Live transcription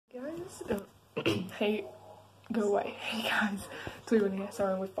So, hey, go away. Hey guys, it's Leon here,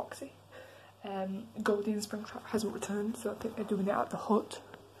 sorry I'm with Foxy. Goldie and Springtrap hasn't returned, so I think they're doing it at the hut.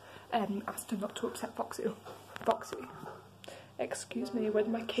 Asked her not to upset Foxy. Foxy, excuse me, where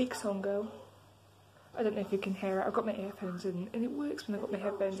did my cake song go? I don't know if you can hear it. I've got my earphones in, and it works when I've got my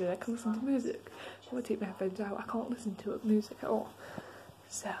headphones in. I can listen to music. When I take my headphones out, I can't listen to music at all.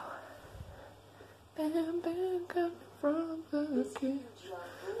 So, bam bam coming from the kitchen.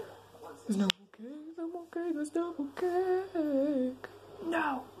 There's no more cake, no more cake, there's no more cake.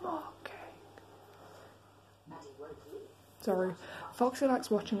 No more cake. Sorry, Foxy likes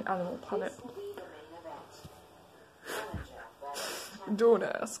watching Animal Planet. Don't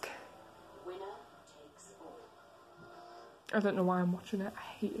ask. I don't know why I'm watching it, I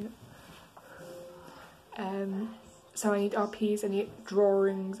hate it. So I need RPs, I need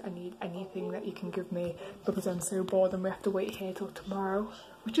drawings, I need anything that you can give me because I'm so bored and we have to wait here till tomorrow,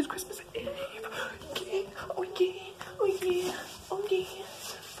 which is Christmas Eve. Yeah. Oh yeah, oh yeah, oh yeah.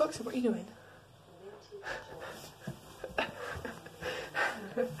 Foxy, what are you doing?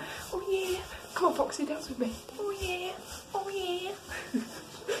 Oh yeah, come on Foxy, dance with me. Oh yeah, oh yeah.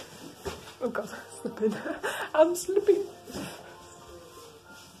 Oh god, I'm slipping. I'm slipping.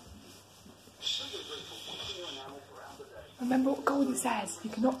 Remember what Goldie says, you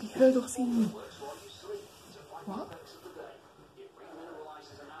cannot be heard or seen. What?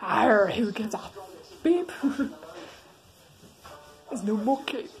 Arr, who gets up? Beep. There's no more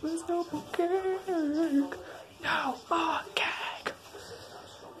cake, there's no more cake. No more cake.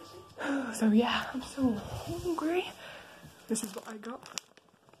 So yeah, I'm so hungry. This is what I got.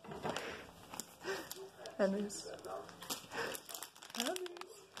 And this.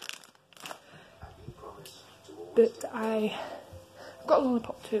 But I've got a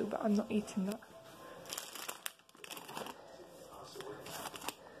lollipop too, but I'm not eating that.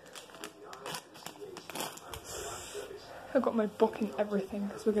 I've got my book and everything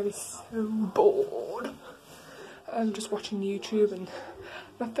because we're going to be so bored. I'm just watching YouTube and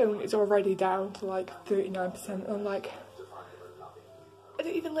my phone is already down to like 39%. I'm like, I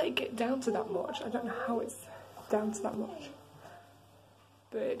don't even let it get down to that much. I don't know how it's down to that much.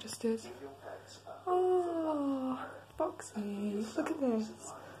 But it just is. Oh, Foxy, look at this.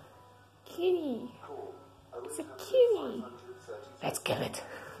 Kitty. It's a kitty. Let's kill it.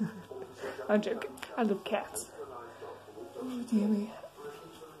 I'm joking. I love cats. Oh dear me.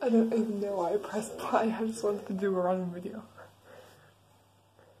 I don't even know why I pressed play. I just wanted to do a random video.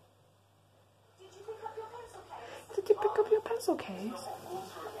 Did you pick up your pencil case?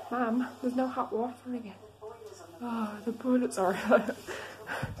 Ma'am, there's no hot water again. Oh, the bullets are.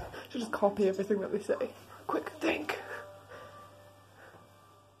 Should just copy everything that they say. Quick, think.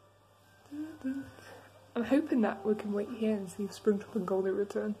 I'm hoping that we can wait here and see if Springtrap and Goldie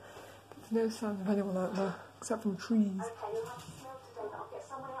return. There's no sign of anyone out there except from trees.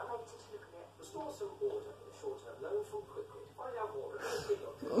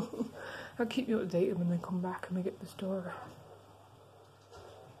 I'll keep you updated when they come back and we get the story.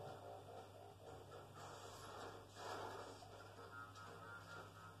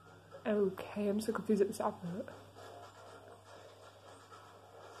 Okay, I'm so confused at this advert.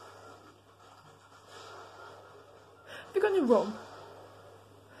 Have you got any rum?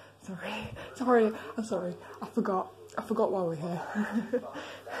 I'm sorry. I forgot why we're here.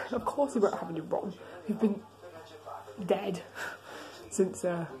 Of course we won't have any rum. We've been dead since,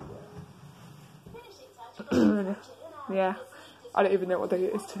 yeah. I don't even know what day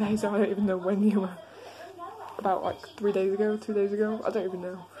it is today, so I don't even know when you were. About like 3 days ago, 2 days ago, I don't even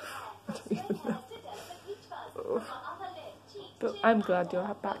know. Oh. But I'm glad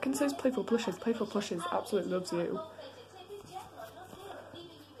you're back. And so is Playful Plushes. Playful Plushes absolutely loves you.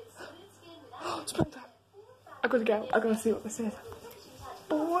 Springtrap! I gotta go. I gotta see what this is.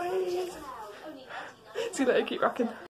 Boys! See you later, keep rocking.